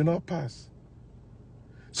 You will not pass.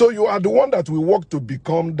 So you are the one that will work to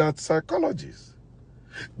become that psychologist.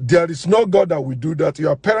 There is no God that will do that.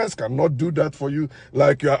 Your parents cannot do that for you.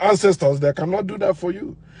 Like your ancestors, they cannot do that for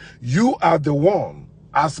you. You are the one,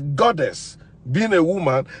 as goddess, being a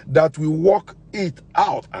woman, that will work it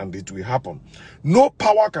out and it will happen. No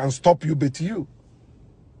power can stop you but you.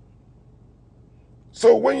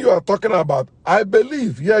 So when you are talking about, I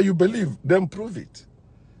believe, yeah, you believe, then prove it.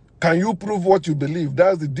 Can you prove what you believe?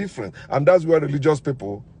 That's the difference. And that's where religious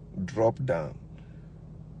people drop down.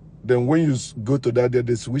 Then when you go to that,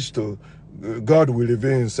 they switch to God will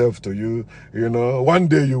reveal himself to you. You know, one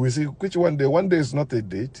day you will see. Which one day? One day is not a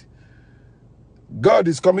date. God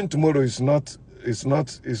is coming tomorrow. It's nothing.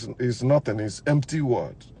 It's empty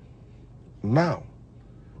word. Now,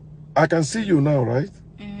 I can see you now, right?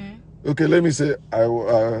 Okay, let me say,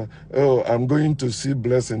 I'm going to see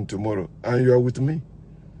blessing tomorrow, and you are with me.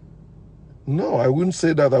 No, I wouldn't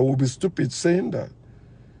say that. I would be stupid saying that.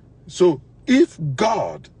 So, if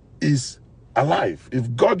God is alive,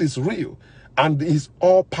 if God is real, and is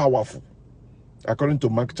all-powerful, according to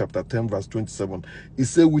Mark chapter 10, verse 27, he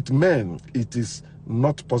said, with men it is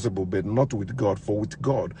not possible, but not with God, for with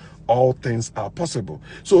God all things are possible.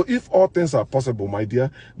 So if all things are possible, my dear,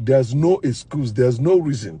 there's no excuse, there's no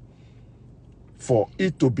reason for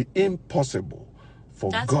it to be impossible for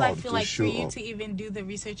That's God why I feel to like show for you up. to even do the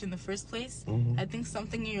research in the first place, I think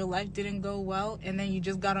something in your life didn't go well, and then you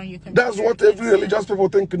just got on your computer. That's what every religious people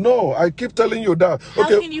think. No, I keep telling you that. How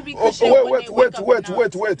okay, can you be Christian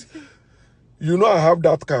wait. You know I have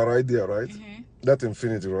that car right there, right? That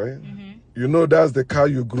Infinity, right? You know that's the car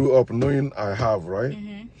you grew up knowing I have, right?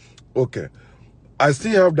 Okay. I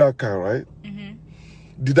still have that car, right?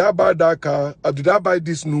 Did I buy that car? Or did I buy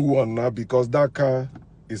this new one now because that car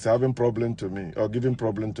is having problem to me or giving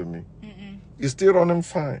problem to me? It's still running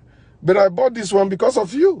fine. But I bought this one because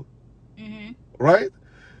of you. Right?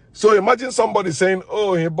 So imagine somebody saying,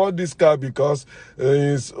 oh, he bought this car because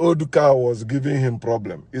his old car was giving him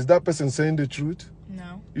problem. Is that person saying the truth?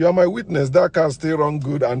 No. You are my witness. That car still run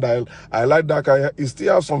good, and I like that car. It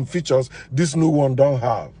still has some features this new one don't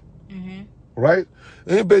have. Right?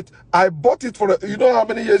 But I bought it for, you know how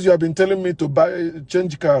many years you have been telling me to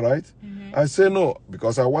change car, right? I say no,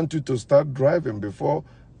 because I want you to start driving before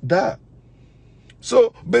that.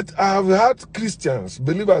 So, but I have had Christians,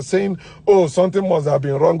 believers saying, oh, something must have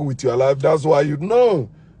been wrong with your life. That's why you know.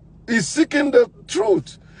 It's seeking the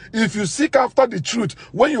truth. If you seek after the truth,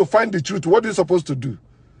 when you find the truth, what are you supposed to do?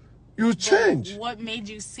 You change. What made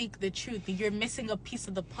you seek the truth? You're missing a piece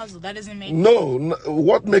of the puzzle. That doesn't make no,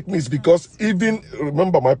 what make me is because even,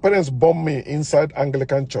 remember, my parents born me inside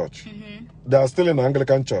Anglican church. They are still in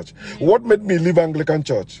Anglican church. What made me leave Anglican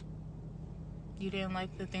church? You didn't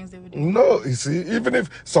like the things they were doing? No, you see, even if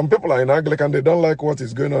some people are in Anglican, they don't like what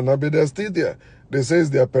is going on now, but they're still there. They say it's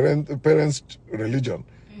their parents' religion.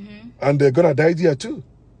 And they're going to die there too.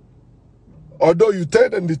 Although you tell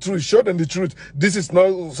them the truth, show them the truth, this is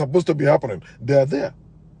not supposed to be happening. They are there.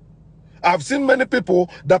 I've seen many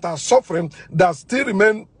people that are suffering that still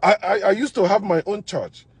remain. I used to have my own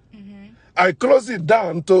church. I closed it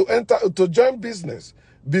down to join business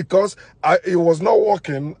because it was not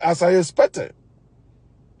working as I expected.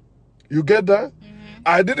 You get that?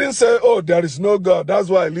 I didn't say, oh, there is no God, that's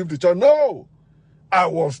why I leave the church. No, I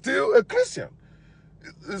was still a Christian.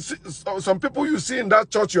 Some people you see in that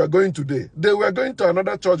church you are going today, they were going to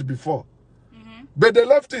another church before. But they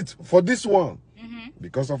left it for this one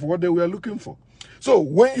because of what they were looking for. So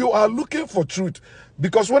when you are looking for truth,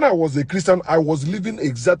 because when I was a Christian, I was living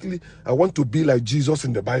exactly, I want to be like Jesus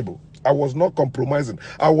in the Bible. I was not compromising.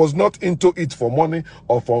 I was not into it for money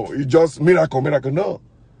or for just miracle. No.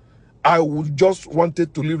 I would just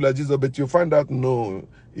wanted to live like Jesus, but you find out, no,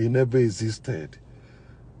 he never existed.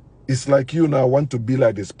 It's like you now want to be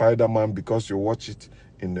like the Spider-Man because you watch it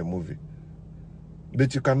in the movie.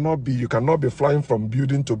 But you cannot be flying from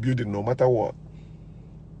building to building no matter what.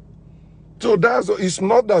 So it's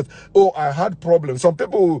not that, oh, I had problems. Some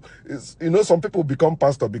people, some people become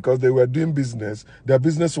pastor because they were doing business. Their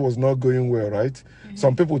business was not going well, right?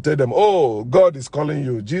 Some people tell them, oh, God is calling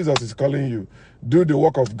you. Jesus is calling you. Do the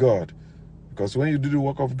work of God. Because when you do the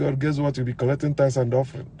work of God, guess what? You'll be collecting tithes and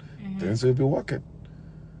offering. Things will be working.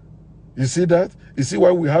 You see that? You see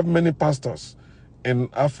why we have many pastors in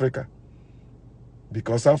Africa?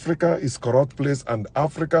 Because Africa is a corrupt place and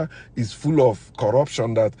Africa is full of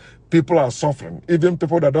corruption that people are suffering. Even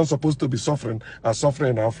people that don't supposed to be suffering are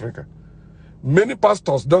suffering in Africa. Many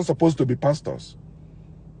pastors don't supposed to be pastors.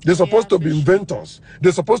 They're supposed to be inventors.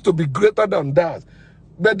 They're supposed to be greater than that.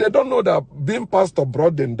 But they don't know that being pastor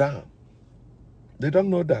brought them down. They don't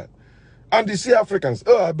know that. And you see Africans,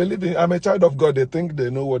 oh, I'm a child of God. They think they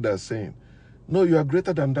know what they're saying. No, you are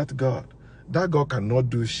greater than that God. That God cannot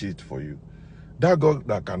do shit for you. That God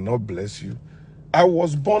that cannot bless you. I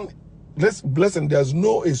was born, blessed. There's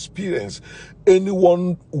no experience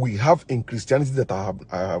anyone we have in Christianity that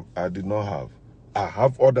I did not have. I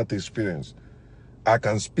have all that experience. I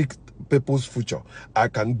can speak people's future. I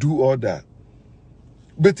can do all that.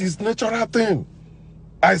 But it's a natural thing.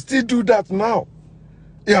 I still do that now.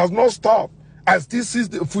 It has not stopped. I still see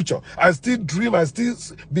the future. I still dream.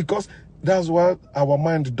 Because that's what our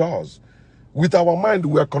mind does. With our mind,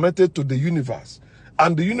 we are connected to the universe.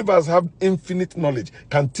 And the universe have infinite knowledge,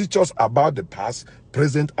 can teach us about the past,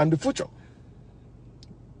 present, and the future.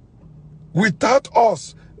 Without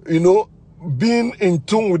us, being in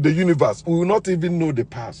tune with the universe, we will not even know the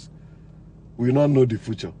past. We will not know the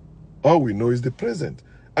future. All we know is the present.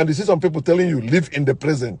 And you see some people telling you, live in the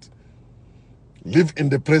present. Live in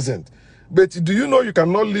the present. But do you know you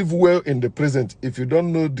cannot live well in the present if you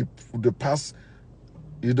don't know the past?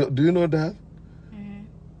 Do you know that?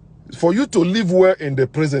 For you to live well in the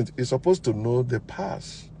present, you're supposed to know the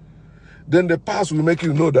past. Then the past will make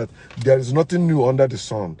you know that there is nothing new under the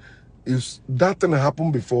sun. If that thing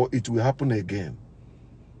happened before, it will happen again.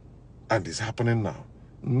 And it's happening now.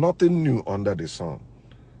 Nothing new under the sun.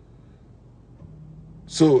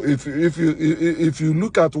 So if you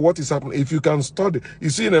look at what is happening, if you can study, you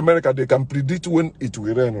see in America they can predict when it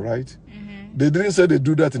will rain, right? Mm-hmm. They didn't say they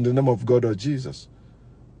do that in the name of God or Jesus.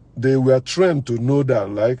 They were trained to know that,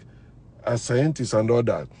 like as scientists and all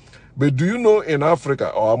that. But do you know in Africa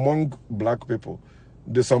or among black people,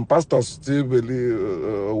 there's some pastors still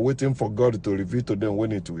really waiting for God to reveal to them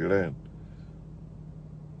when it will rain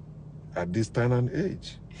at this time and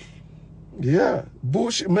age. Yeah,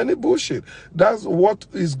 bullshit, many bullshit. That's what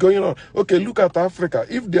is going on. Okay, look at Africa.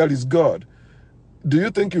 If there is God, do you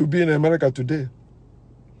think you'll be in America today?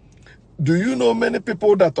 Do you know many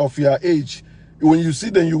people that of your age, when you see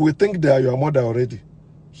them, you will think they are your mother already,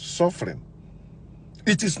 suffering?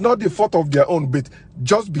 It is not the fault of their own, but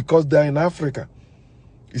just because they are in Africa.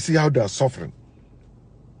 You see how they are suffering.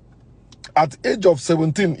 At the age of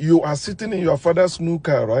 17, you are sitting in your father's new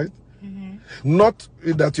car, right? Not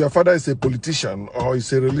that your father is a politician or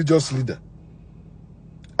is a religious leader.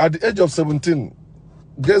 At the age of 17,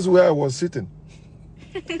 guess where I was sitting?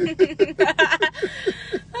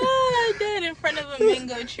 Oh, dead in front of a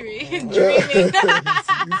mango tree, dreaming.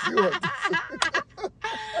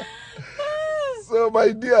 So,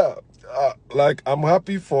 my dear, like, I'm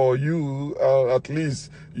happy for you. At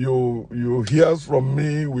least you hear from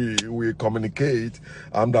me. We communicate.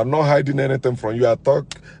 I'm not hiding anything from you. I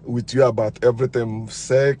talk with you about everything,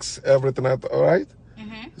 sex, everything. All right.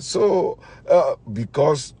 Mm-hmm. So,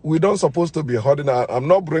 because we don't supposed to be hiding. I'm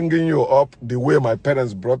not bringing you up the way my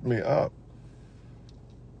parents brought me up.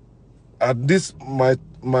 At this,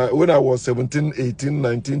 when I was 17, 18,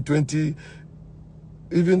 19, 20.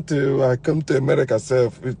 Even till I come to America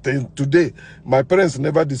today, my parents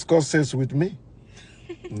never discussed sex with me.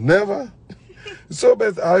 Never. So,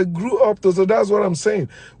 but I grew up so that's what I'm saying.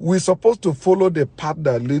 We're supposed to follow the path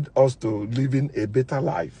that leads us to living a better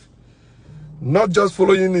life. Not just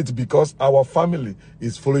following it because our family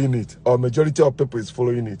is following it, or majority of people is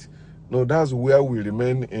following it. No, that's where we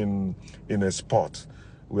remain in a spot.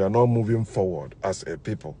 We are not moving forward as a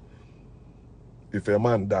people. If a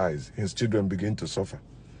man dies, his children begin to suffer.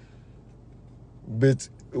 But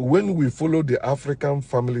when we follow the African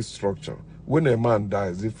family structure, when a man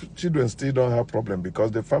dies, the children still don't have problem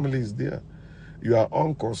because the family is there. Your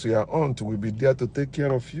uncles, your aunt will be there to take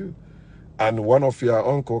care of you. And one of your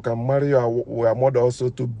uncle can marry your mother also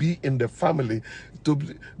to be in the family.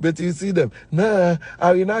 But you see them, nah,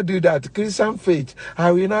 I will not do that. Christian faith,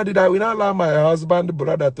 I will not do that. I will not allow my husband,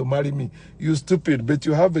 brother to marry me. You stupid, but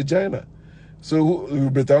you have vagina. So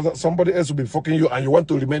somebody else will be fucking you and you want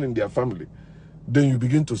to remain in their family. Then you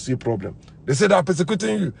begin to see problem. They say they are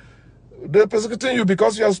persecuting you. They're persecuting you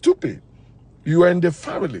because you are stupid. You are in the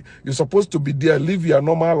family. You're supposed to be there, live your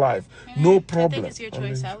normal life. No problem. I think it's your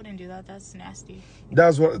choice. I wouldn't do that. That's nasty.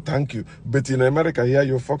 That's what, thank you. But in America here,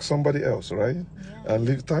 you fuck somebody else, right? Yeah. And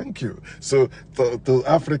live, thank you. So to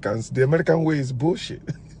Africans, the American way is bullshit.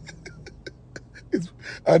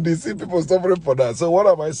 And they see people suffering for that. So what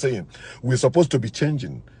am I saying? We're supposed to be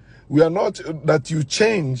changing. We are not, that you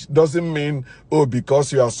change doesn't mean, oh,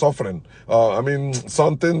 because you are suffering. I mean,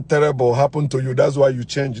 something terrible happened to you, that's why you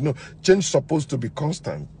change. No, change is supposed to be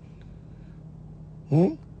constant.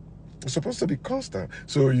 It's supposed to be constant.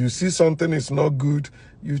 So you see something is not good,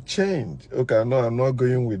 you change. Okay, no, I'm not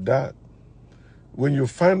going with that. When you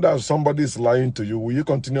find out somebody is lying to you, will you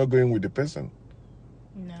continue going with the person?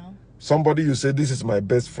 No. Somebody you say, this is my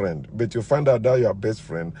best friend, but you find out that your best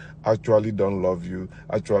friend actually don't love you,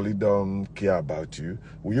 actually don't care about you.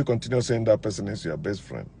 Will you continue saying that person is your best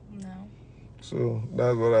friend? No. So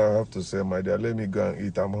that's what I have to say, my dear. Let me go and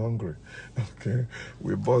eat. I'm hungry. Okay.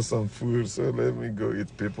 We bought some food, so let me go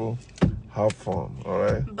eat, people. Have fun, all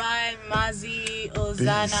right? Bye, Mazi,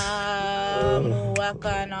 Ozana,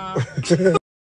 Muwakana.